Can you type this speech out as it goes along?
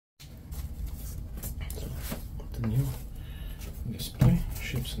the new display.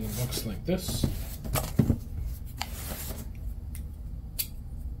 Ships in a box like this.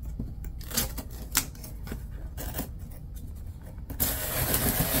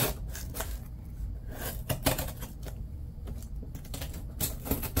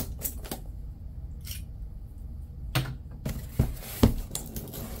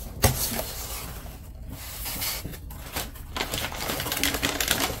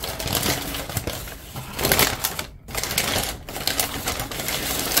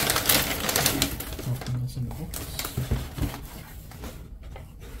 In the box.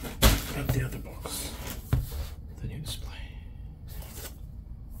 Grab the other box. The new display.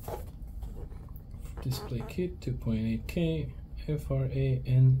 Display kit 2.8K FRA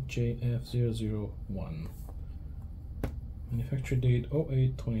NJF001. Manufacture date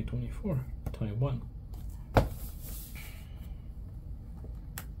 08/2024, Taiwan.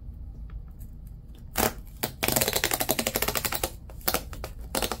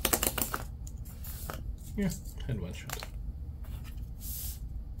 Yeah, and one shot.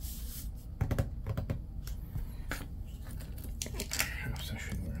 Perhaps I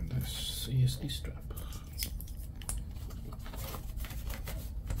should wear this ESD strap.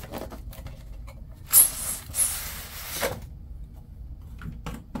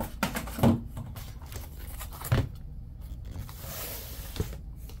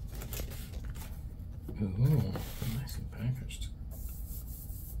 Ooh, nicely packaged.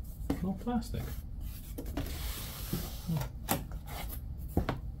 No plastic.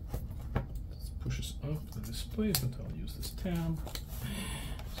 This pushes up the display, but I'll use this tab.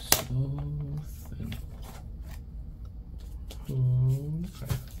 So thin.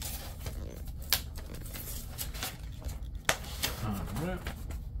 Okay. Unwrap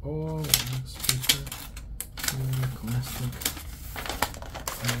all the speaker, plastic,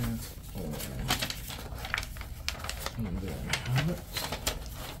 and all. And there we have it.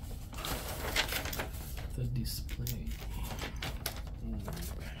 The display.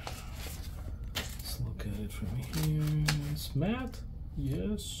 Let's look at it from here. It's matte.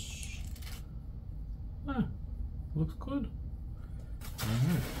 Yes. Ah, looks good.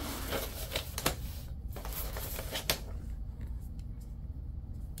 Alright.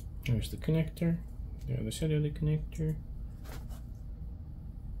 There's the connector. There's the cellular connector.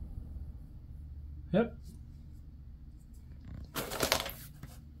 Yep.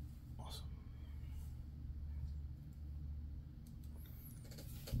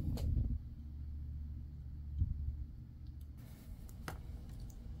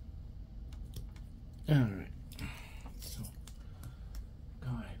 Alright, so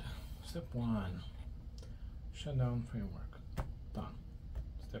guide. Step 1, shut down framework. Done.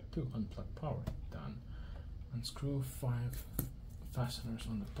 Step 2, unplug power. Done. Unscrew 5 fasteners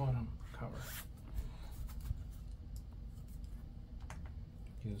on the bottom cover.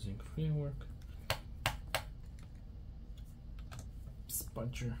 Using framework,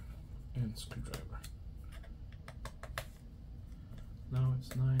 spudger, and screwdriver. Now it's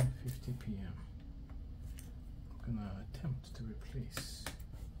 9:50 p.m. I'm gonna attempt to replace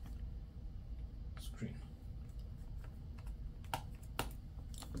screen.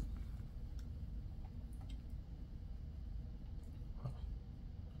 Well,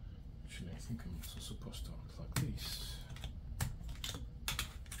 actually, I think I'm also supposed to unplug these.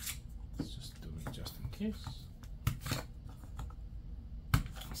 Let's just do it just in case.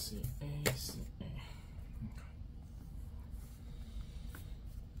 CA.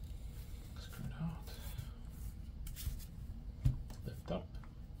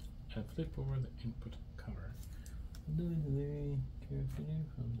 And flip over the input cover. Do it very carefully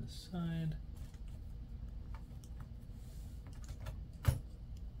from the side.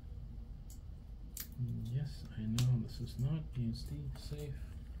 Yes, I know this is not ESD safe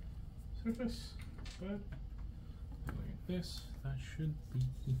surface, but like this, that should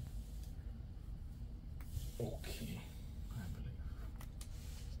be okay, I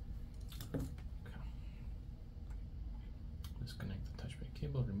believe. Disconnect the touchpad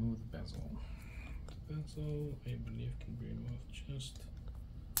cable, remove the bezel. The bezel, I believe, can be removed just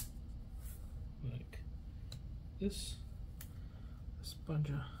like this. The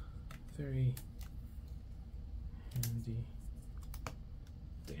sponge, very handy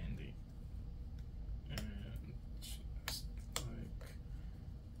dandy. And just like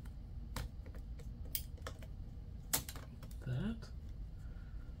that.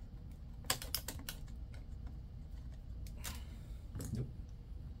 Nope.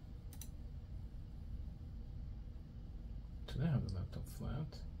 So I have the laptop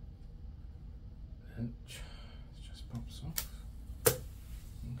flat, and it just pops off.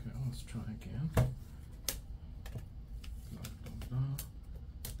 Okay, let's try again.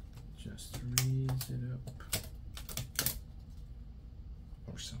 it up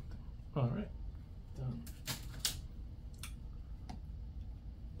or something. All right, done.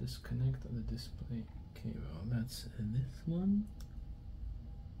 Disconnect the display cable. That's this one,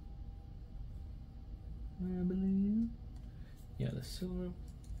 I believe. Yeah, the silver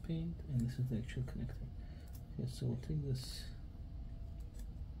paint, and this is the actual connector. Okay, so we'll take this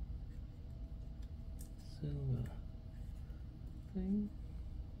silver thing,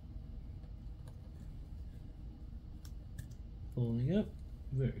 pulling up,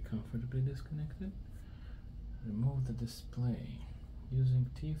 very comfortably disconnected. Remove the display using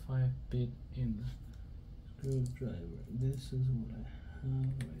T5-bit in the screwdriver. This is what I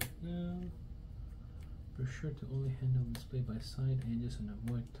have right now. Be sure to only handle the display by side edges and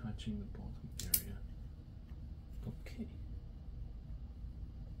avoid touching the bottom area. Okay.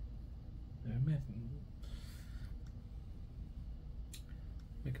 They're making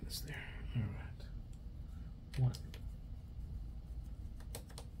this there. Alright. 1,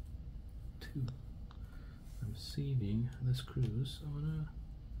 2. I'm seating the screws on a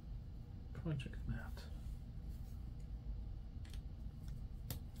project mat.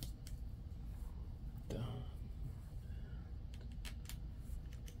 Done.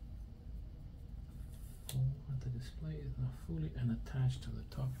 The display is now fully attached to the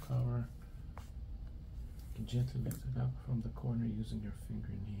top cover. You can gently lift it up from the corner using your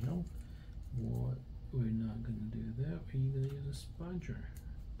fingernail. What we're not going to do that, we're going to use a sponger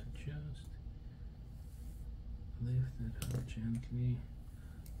to just lift it up gently.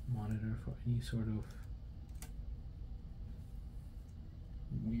 Monitor for any sort of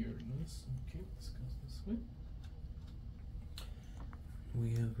weirdness. Okay, let's go this way.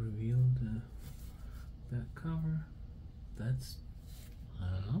 We have revealed that cover. That's, I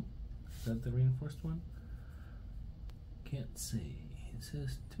don't know, is that the reinforced one? Can't say. It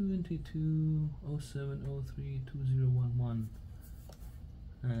says 222 0703 2011.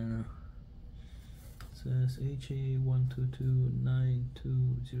 I don't know. It says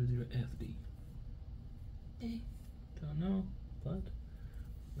HA1229200FD. Don't know, but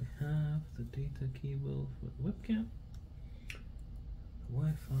we have the data cable for the webcam, the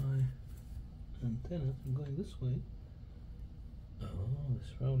Wi-Fi antenna. I'm going this way. Oh, this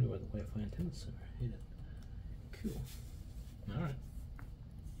is probably where the Wi-Fi antennas are hidden. Cool. Alright.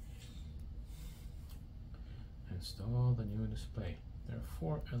 Install the new display. There are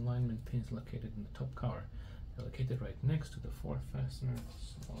 4 alignment pins located in the top cover. They're located right next to the 4 fastener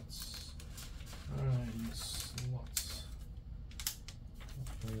slots. Alright, slots.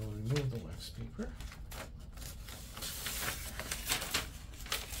 We will remove the wax paper.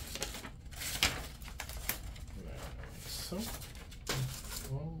 Like so.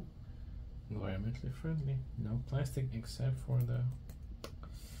 Oh, environmentally friendly. No plastic except for the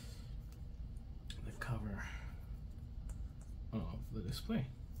cover of the display,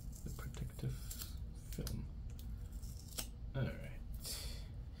 the protective film. Alright,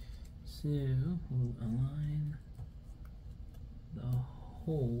 so we'll align the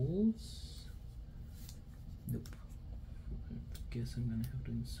holes. Nope, I guess I'm gonna have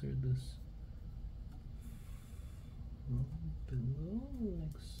to insert this from below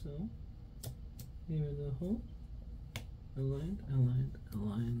like so. Here are the holes, aligned, aligned,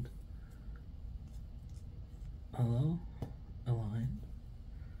 aligned. Hello? Aligned.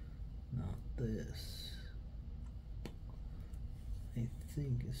 Not this. I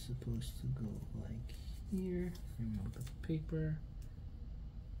think it's supposed to go like here. Remove the paper.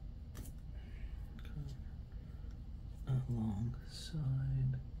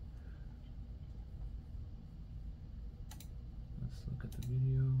 Alongside. Let's look at the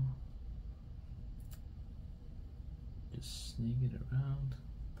video. Just sneak it around.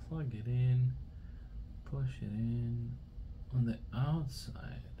 Plug it in. Push it in on the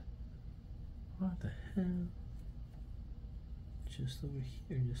outside. What the hell? Just over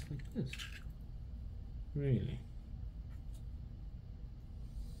here, just like this. Really?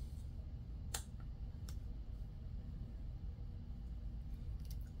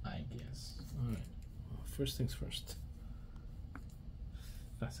 I guess. Alright. Well, first things first.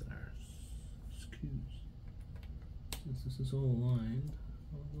 Fasteners. Screws. Since this is all aligned,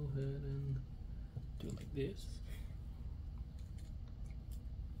 I'll go ahead and do it like this.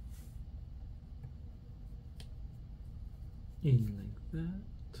 In like that.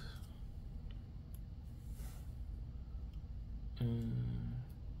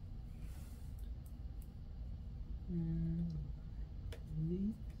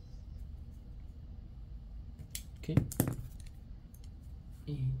 Okay.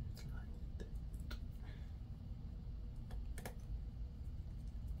 And like that.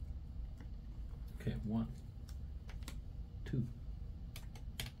 Okay. 1, 2,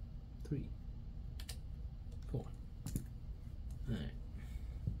 3, 4. Alright.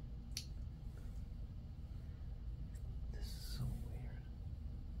 This is so weird.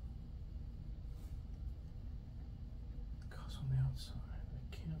 It goes on the outside. I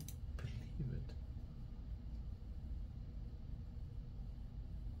can't believe it.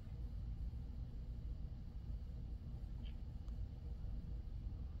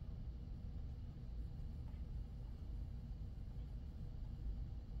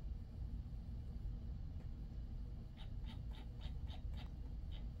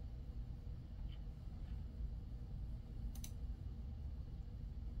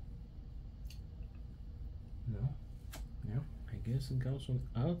 No, yeah, I guess it goes on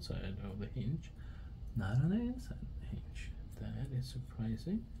the outside of the hinge, not on the inside of the hinge. That is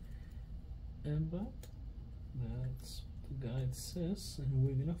surprising, but that's what the guide says, and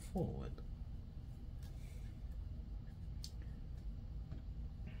we're gonna follow it.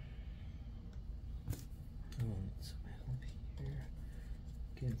 I need some help here.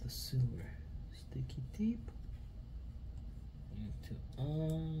 Get the silver sticky tape into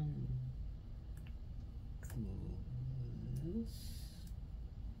this.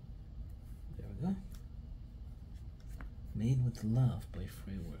 There we go. Made with love by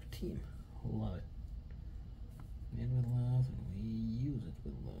Framework Team. Love it. Made with love, and we use it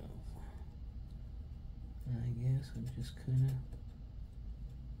with love. I guess I'm just kind of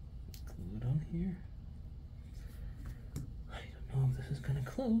glue it on here. I don't know if this is gonna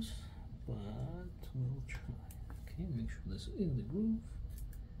close, but we'll try. Okay, make sure this is in the groove.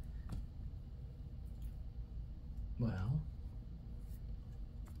 Well,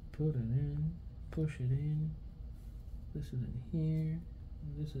 put it in, push it in. This is in here,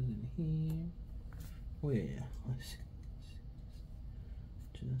 this is in here. Oh yeah, let's see.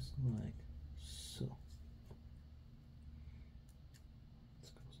 Just like so. This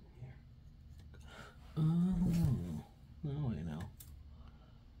goes in here. Oh, now I know.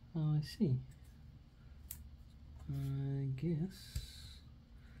 Oh, I see. I guess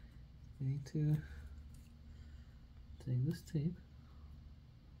I need to take this tape,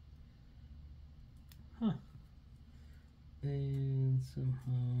 and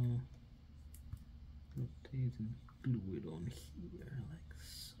somehow rotate and glue it on here like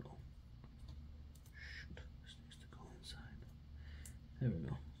so. Shoot, this needs to go inside. There we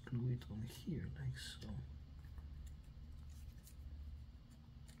go. Glue it on here like so.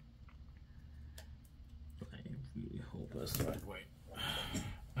 I really hope that's the right way.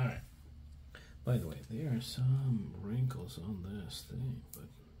 Alright. By the way, there are some wrinkles on this thing, but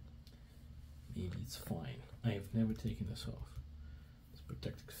maybe it's fine. I have never taken this off. It's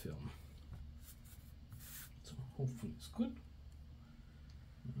protective film. So hopefully it's good.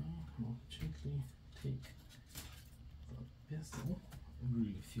 Now I'll gently take the bezel. It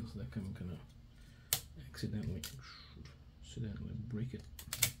really feels like I'm gonna accidentally break it.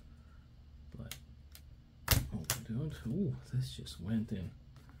 But hope I don't. Ooh, this just went in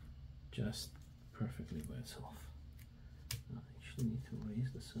just perfectly by itself. I actually need to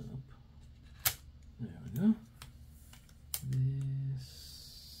raise this up. There we go. This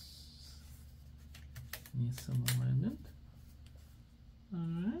needs some alignment.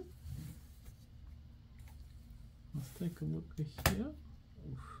 Alright. Let's take a look here.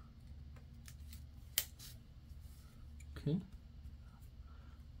 Oof. Okay.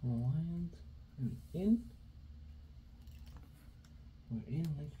 Aligned and in. We're in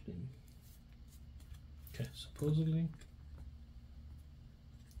like flame. Okay, supposedly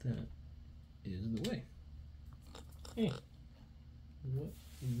that is the way. Hey, what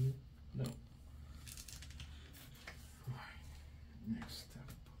do you know? Alright, next step,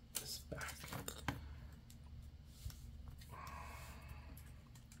 put this back.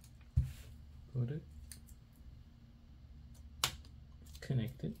 Put it,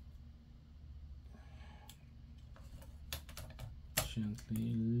 connect it,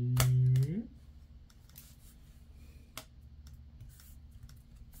 gently.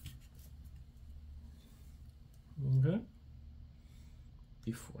 Okay.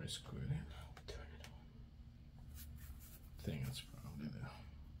 Before I screw it in, I'll turn it on. I think that's probably the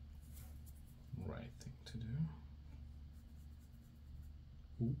right thing to do.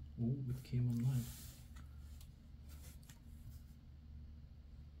 Ooh, it came online.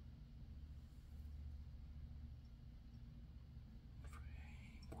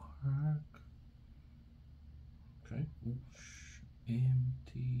 Framework. Okay. Ooh,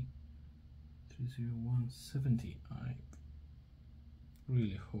 MT 30170. I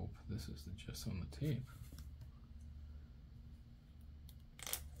really hope this is just on the tape.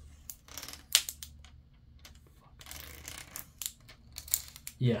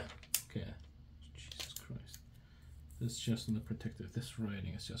 Yeah. Okay. Jesus Christ. This is just on the protective. This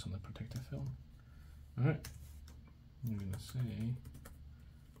writing is just on the protective film. All right. I'm gonna say,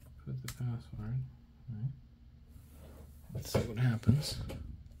 put the password. Right. Let's see what happens.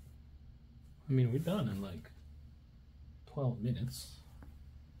 I mean, we're done in like 12 minutes.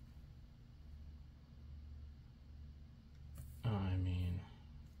 I mean,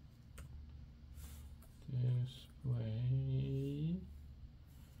 display.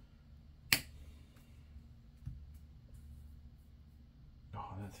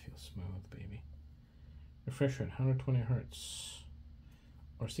 Oh, that feels smooth, baby. Refresh rate 120 hertz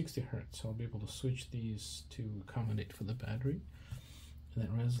or 60 hertz. I'll be able to switch these to accommodate for the battery. And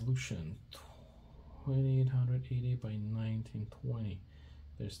then resolution 2880 by 1920.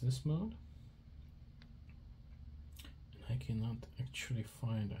 There's this mode. And I cannot actually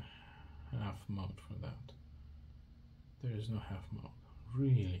find a half mode for that. There is no half mode.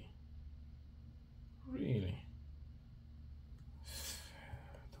 Really? Really?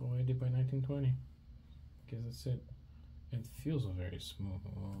 280 by 1920. Guess that's it. It feels very smooth.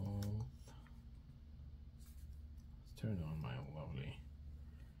 Let's turn on my lovely.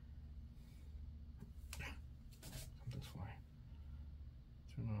 Something's flying.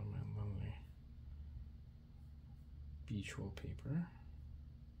 Turn on my lovely beach wallpaper.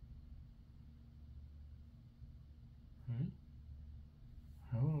 Right.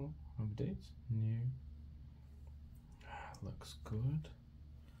 Hello, updates, new. Looks good.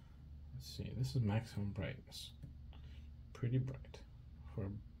 Let's see, this is maximum brightness. Pretty bright for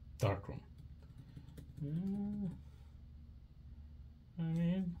a dark room. I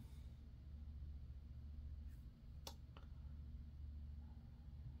mean,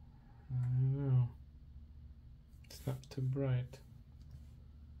 I don't know. It's not too bright.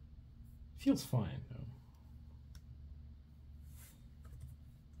 Feels fine though.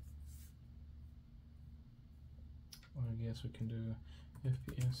 Well, I guess we can do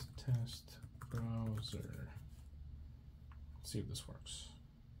FPS test browser. Let's see if this works.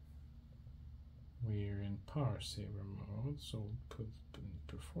 We're in power saver mode, so we'll put in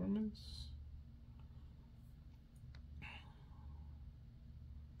performance.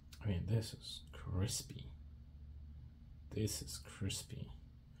 I mean, this is crispy. This is crispy.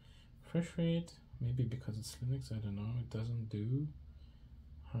 Refresh rate, maybe because it's Linux, I don't know, it doesn't do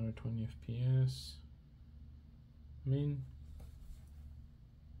 120 FPS. I mean,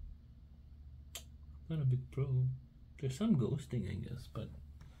 not a big pro. There's some ghosting, I guess, but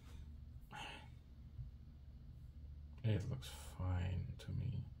it looks fine to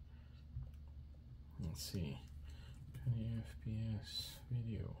me. Let's see. 20 FPS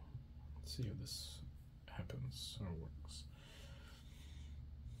video. Let's see if this happens or works.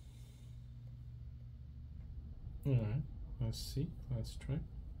 Alright, let's see. Let's try.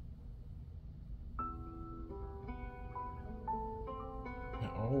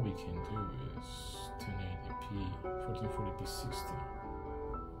 Now all we can do is 1080p, 1440p 60.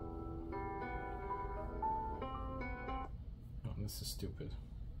 Oh, this is stupid.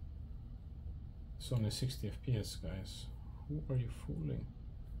 It's only 60 FPS, guys. Who are you fooling?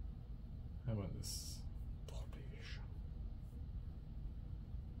 How about this?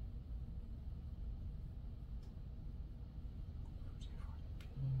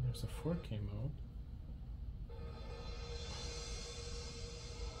 There's a 4K mode.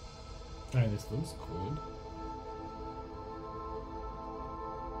 Alright, this looks good.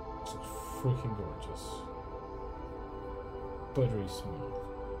 It's freaking gorgeous. Buttery smooth.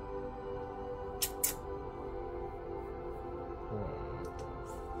 What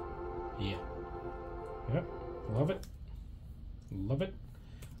the yeah. Yep. Love it. Love it.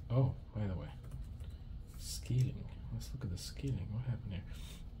 Oh, by the way. Scaling. Let's look at the scaling. What happened here?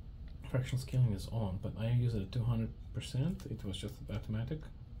 Fractional scaling is on, but I use it at 200%. It was just automatic,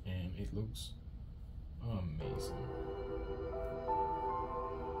 and it looks amazing.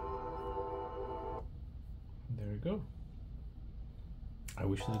 There we go. I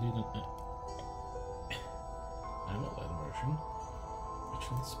wish they did an AMOLED version.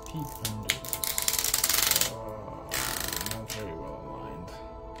 Actually, let's peek under this. Oh, not very well aligned.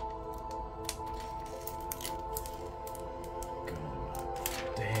 God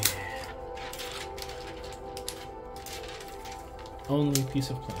damn. Only piece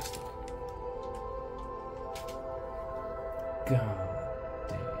of plastic. God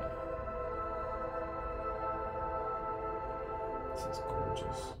damn. This is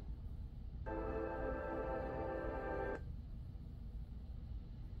gorgeous.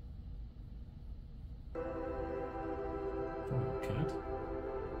 Oh, cat.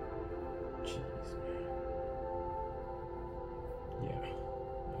 Jeez, man. Yeah.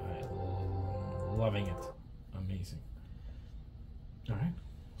 loving it. Amazing. All right,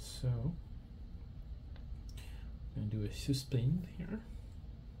 so I'm gonna do a suspend here,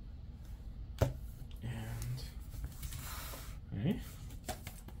 and okay,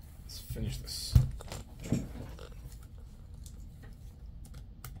 let's finish this.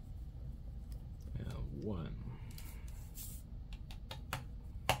 1,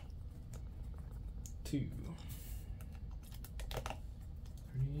 2,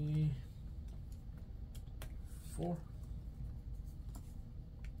 3, 4,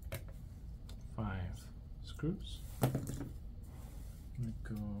 5 screws. I'm gonna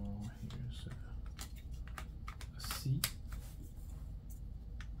go, here's a C,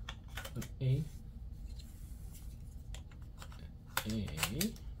 an A,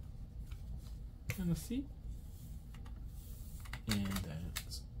 and a C, and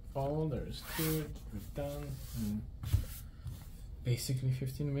that's all there is to it. We're done in basically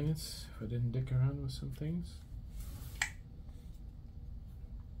 15 minutes if I didn't dick around with some things.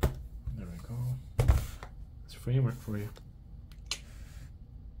 There we go. It's framework for you.